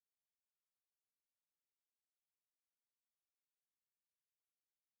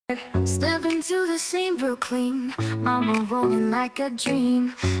Step into the same Brooklyn, mama rolling like a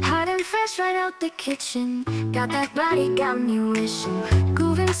dream. Hot and fresh right out the kitchen, got that body, got me wishing.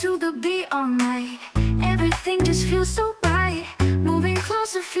 Grooving to the beat all night, everything just feels so right. Moving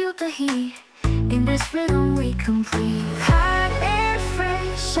closer, feel the heat, in this rhythm we complete. Hot and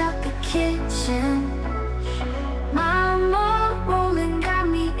fresh out the kitchen, mama rolling got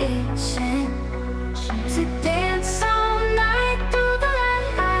me itching to dance all night through the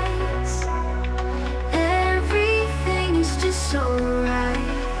lights. Everything is just so right.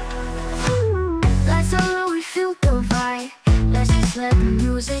 Lights are low, we feel the vibe. Let's just let the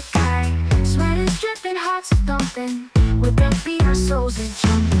music guide. Sweat is dripping, hearts are thumping. With the beat, our souls are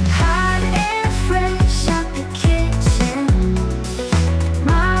jumping. Hot and fresh